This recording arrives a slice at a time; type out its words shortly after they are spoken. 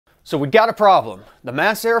So we got a problem. The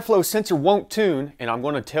mass airflow sensor won't tune, and I'm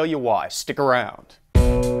going to tell you why. Stick around.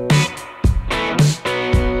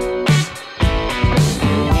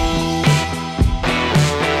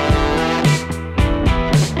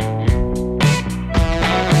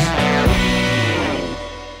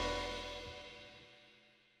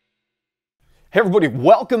 Hey everybody,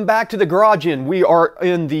 welcome back to the Garage Inn. We are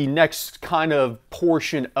in the next kind of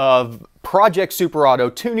portion of Project Super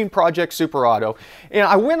Auto, tuning Project Super Auto. And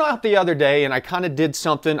I went out the other day and I kind of did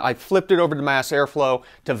something. I flipped it over to mass airflow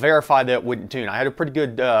to verify that it wouldn't tune. I had a pretty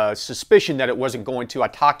good suspicion that it wasn't going to. I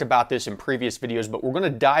talked about this in previous videos, but we're going to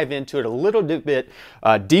dive into it a little bit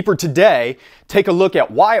deeper today. Take a look at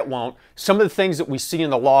why it won't, some of the things that we see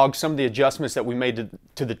in the log, some of the adjustments that we made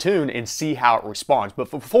to the tune, and see how it responds.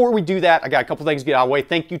 But before we do that, I got a couple things to get out of the way.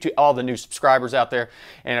 Thank you to all the new subscribers out there.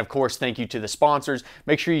 And of course, thank you to the sponsors.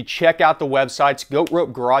 Make sure you check out the websites,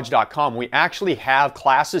 goatropegarage.com. We actually have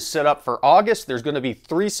classes set up for August. There's going to be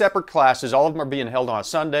 3 separate classes. All of them are being held on a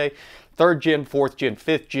Sunday. 3rd gen, 4th gen,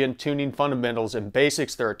 5th gen, tuning fundamentals and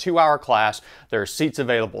basics. They're a 2-hour class. There are seats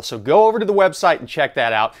available. So go over to the website and check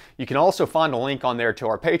that out. You can also find a link on there to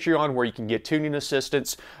our Patreon where you can get tuning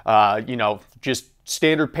assistance, just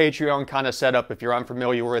standard Patreon kind of setup. If you're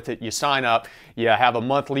unfamiliar with it, you sign up, you have a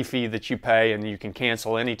monthly fee that you pay and you can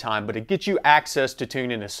cancel anytime, but it gets you access to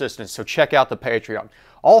tuning assistance. So check out the Patreon.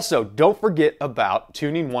 Also, don't forget about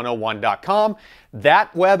tuning101.com.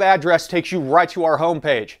 That web address takes you right to our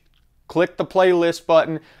homepage. Click the playlist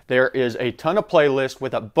button. There is a ton of playlists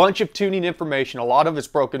with a bunch of tuning information. A lot of it's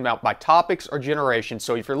broken out by topics or generations.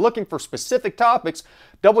 So if you're looking for specific topics,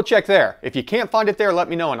 double check there. If you can't find it there, let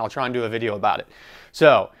me know and I'll try and do a video about it.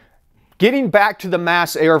 So getting back to the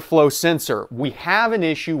mass airflow sensor, we have an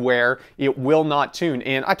issue where it will not tune.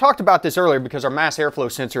 And I talked about this earlier because our mass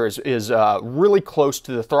airflow sensor is really close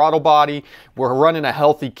to the throttle body. We're running a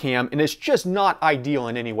healthy cam and it's just not ideal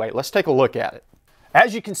in any way. Let's take a look at it.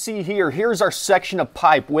 As you can see here, here's our section of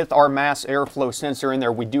pipe with our mass airflow sensor in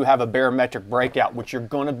there. We do have a barometric breakout, which you're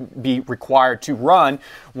going to be required to run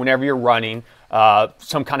whenever you're running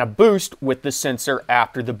some kind of boost with the sensor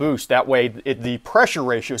after the boost. That way, the pressure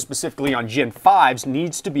ratio, specifically on Gen 5s,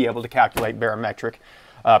 needs to be able to calculate barometric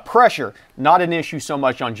pressure. Not an issue so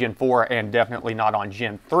much on Gen 4 and definitely not on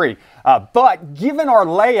Gen 3. But given our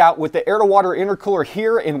layout with the air-to-water intercooler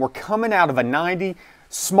here, and we're coming out of a 90,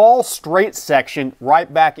 small straight section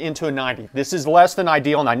right back into a 90. This is less than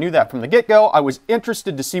ideal, and I knew that from the get-go. I was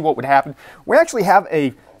interested to see what would happen. We actually have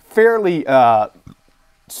a fairly,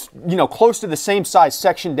 close to the same size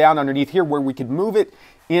section down underneath here where we could move it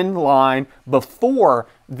in line before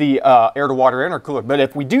the air-to-water intercooler. But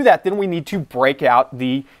if we do that, then we need to break out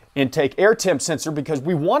the intake air temp sensor because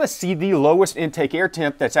we want to see the lowest intake air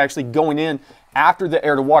temp that's actually going in after the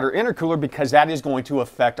air-to-water intercooler, because that is going to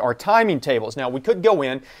affect our timing tables. Now, we could go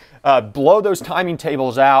in, blow those timing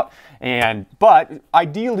tables out, but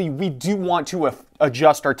ideally, we do want to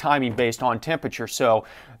adjust our timing based on temperature. So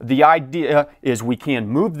the idea is we can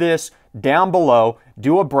move this down below,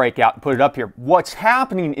 do a breakout, and put it up here. What's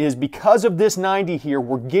happening is because of this 90 here,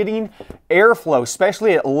 we're getting airflow,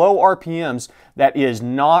 especially at low RPMs, that is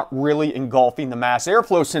not really engulfing the mass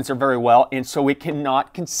airflow sensor very well, and so it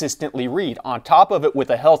cannot consistently read. On top of it, with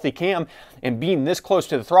a healthy cam and being this close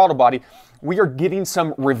to the throttle body, we are getting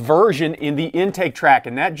some reversion in the intake track,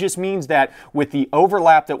 and that just means that with the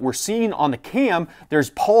overlap that we're seeing on the cam, there's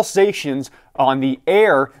pulsations on the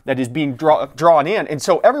air that is being drawn in. And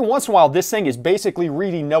so every once in a while, this thing is basically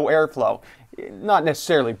reading no airflow. Not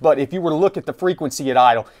necessarily, but if you were to look at the frequency at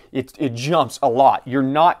idle, it jumps a lot. You're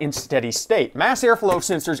not in steady state. Mass airflow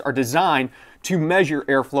sensors are designed to measure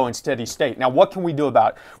airflow in steady state. Now, what can we do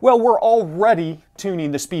about it? Well, we're already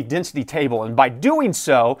tuning the speed density table, and by doing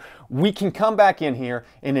so, we can come back in here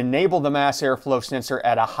and enable the mass airflow sensor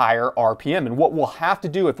at a higher RPM. And what we'll have to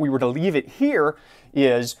do if we were to leave it here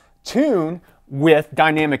is tune with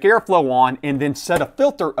dynamic airflow on and then set a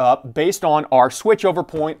filter up based on our switchover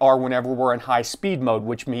point or whenever we're in high speed mode,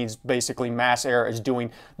 which means basically mass air is doing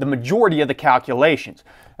the majority of the calculations.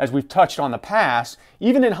 As we've touched on the past,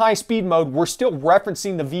 even in high speed mode, we're still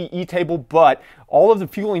referencing the VE table, but all of the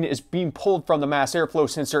fueling is being pulled from the mass airflow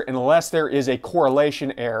sensor unless there is a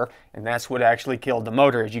correlation error, and that's what actually killed the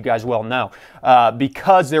motor, as you guys well know.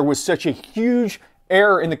 Because there was such a huge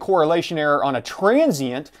error in the correlation error on a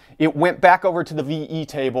transient, it went back over to the VE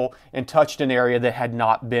table and touched an area that had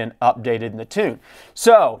not been updated in the tune.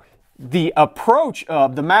 So the approach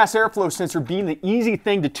of the mass airflow sensor being the easy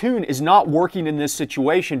thing to tune is not working in this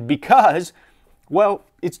situation because Well,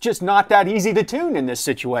 it's just not that easy to tune in this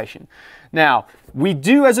situation. Now, we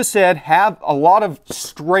do, as I said, have a lot of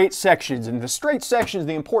straight sections, and the straight sections,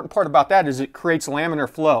 the important part about that is it creates laminar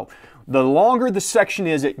flow. The longer the section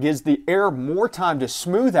is, it gives the air more time to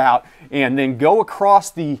smooth out and then go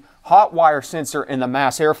across the hot wire sensor and the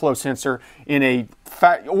mass airflow sensor in a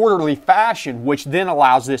orderly fashion, which then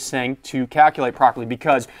allows this thing to calculate properly,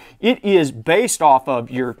 because it is based off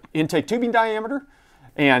of your intake tubing diameter.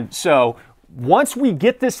 And so once we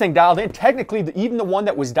get this thing dialed in, technically even the one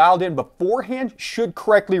that was dialed in beforehand should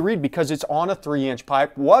correctly read, because it's on a 3-inch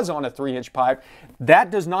pipe, was on a 3-inch pipe.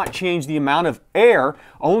 That does not change the amount of air.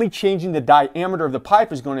 Only changing the diameter of the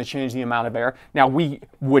pipe is going to change the amount of air. Now, we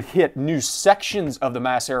would hit new sections of the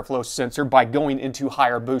mass airflow sensor by going into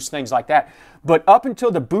higher boost, things like that. But up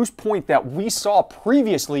until the boost point that we saw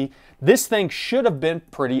previously, this thing should have been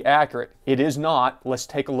pretty accurate. It is not. Let's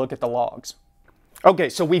take a look at the logs. Okay,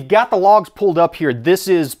 so we've got the logs pulled up here. This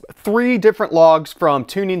is 3 different logs from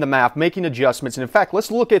tuning the MAF, making adjustments. And in fact,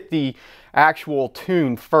 let's look at the actual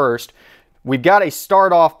tune first. We've got a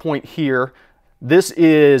start off point here. This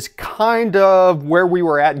is kind of where we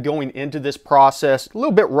were at going into this process. A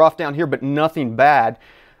little bit rough down here, but nothing bad.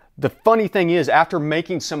 The funny thing is, after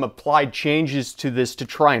making some applied changes to this to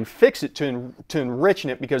try and fix it, to enrich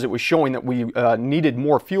it, because it was showing that we needed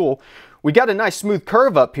more fuel, we got a nice smooth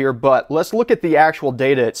curve up here. But let's look at the actual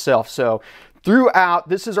data itself. So throughout,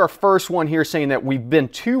 this is our first one here saying that we've been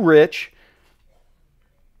too rich.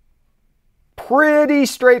 Pretty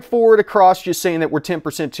straightforward across, just saying that we're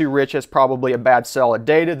 10% too rich. That's probably a bad solid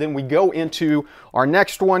data. Then we go into our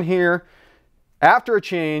next one here. After a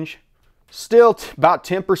change, still about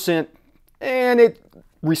 10%, and it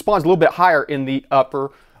responds a little bit higher in the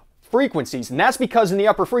upper frequencies. And that's because in the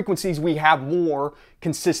upper frequencies, we have more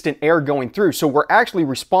consistent air going through. So we're actually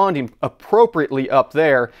responding appropriately up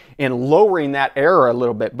there and lowering that error a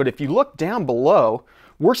little bit. But if you look down below,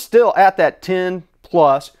 we're still at that 10+%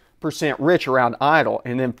 rich around idle.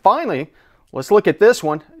 And then finally, let's look at this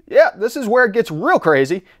one. Yeah, this is where it gets real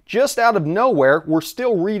crazy. Just out of nowhere, we're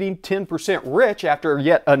still reading 10% rich after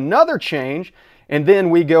yet another change. And then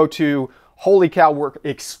we go to, holy cow, we're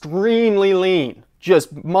extremely lean,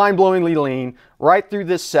 just mind-blowingly lean right through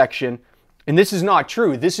this section. And this is not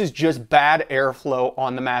true. This is just bad airflow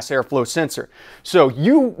on the mass airflow sensor. So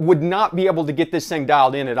you would not be able to get this thing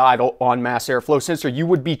dialed in at idle on mass airflow sensor. You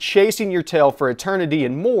would be chasing your tail for eternity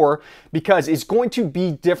and more, because it's going to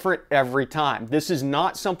be different every time. This is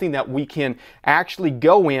not something that we can actually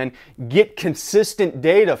go in, get consistent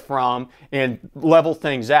data from, and level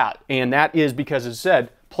things out. And that is because, as I said,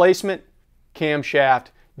 placement, camshaft,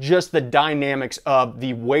 just the dynamics of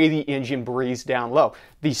the way the engine breathes down low.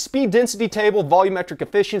 The speed density table, volumetric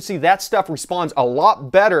efficiency, that stuff responds a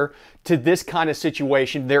lot better to this kind of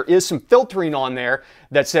situation. There is some filtering on there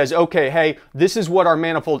that says, okay, hey, this is what our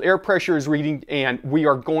manifold air pressure is reading, and we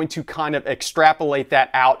are going to kind of extrapolate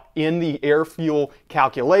that out in the air fuel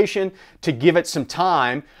calculation to give it some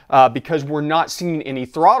time, because we're not seeing any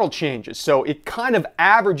throttle changes. So it kind of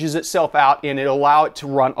averages itself out, and it'll allow it to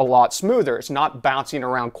run a lot smoother. It's not bouncing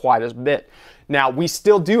around quite as bit. Now, we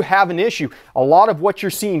still do have an issue. A lot of what you're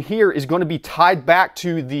seeing here is going to be tied back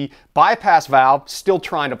to the bypass valve still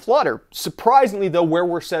trying to flutter. Surprisingly, though, where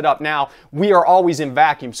we're set up now, we are always in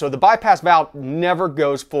vacuum. So the bypass valve never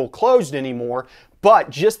goes full closed anymore. But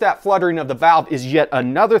just that fluttering of the valve is yet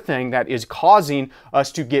another thing that is causing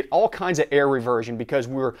us to get all kinds of air reversion, because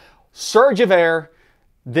we're surge of air,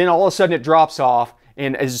 then all of a sudden it drops off.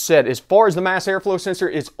 And as I said, as far as the mass airflow sensor,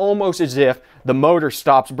 it's almost as if the motor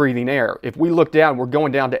stops breathing air. If we look down, we're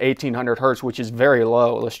going down to 1800 hertz, which is very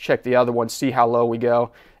low. Let's check the other one, see how low we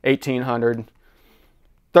go. 1800,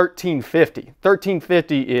 1350.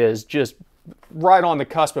 1350 is just right on the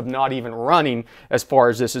cusp of not even running as far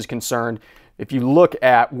as this is concerned. If you look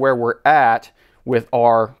at where we're at with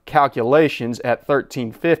our calculations at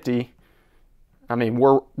 1350, I mean,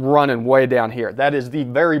 we're running way down here. That is the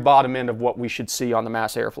very bottom end of what we should see on the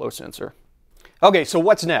mass airflow sensor. Okay, so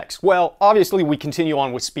what's next? Well, obviously we continue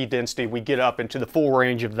on with speed density. We get up into the full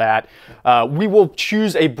range of that. We will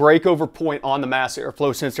choose a breakover point on the mass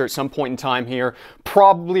airflow sensor at some point in time here.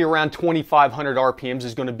 Probably around 2,500 RPMs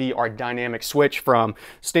is going to be our dynamic switch from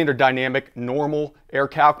standard dynamic normal air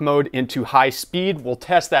calc mode into high speed. We'll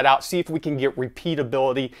test that out, see if we can get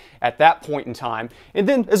repeatability at that point in time. And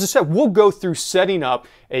then, as I said, we'll go through setting up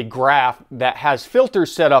a graph that has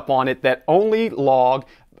filters set up on it that only log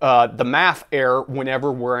the MAF error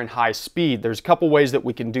whenever we're in high speed. There's a couple ways that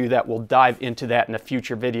we can do that. We'll dive into that in a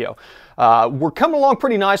future video. We're coming along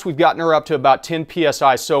pretty nice. We've gotten her up to about 10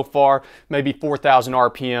 PSI so far, maybe 4,000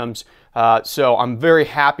 RPMs. So I'm very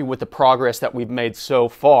happy with the progress that we've made so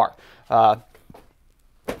far.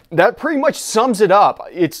 That pretty much sums it up.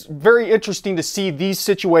 It's very interesting to see these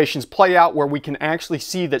situations play out where we can actually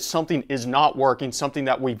see that something is not working, something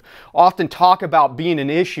that we've often talked about being an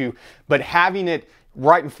issue, but having it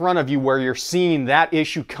right in front of you where you're seeing that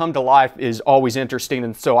issue come to life is always interesting.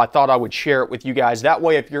 And so I thought I would share it with you guys. That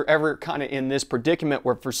way, if you're ever kind of in this predicament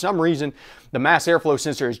where for some reason the mass airflow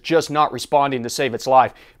sensor is just not responding to save its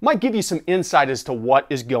life, it might give you some insight as to what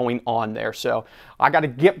is going on there. So I got to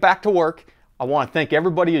get back to work. I want to thank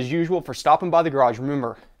everybody as usual for stopping by the garage.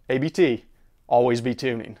 Remember, ABT, always be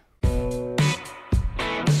tuning.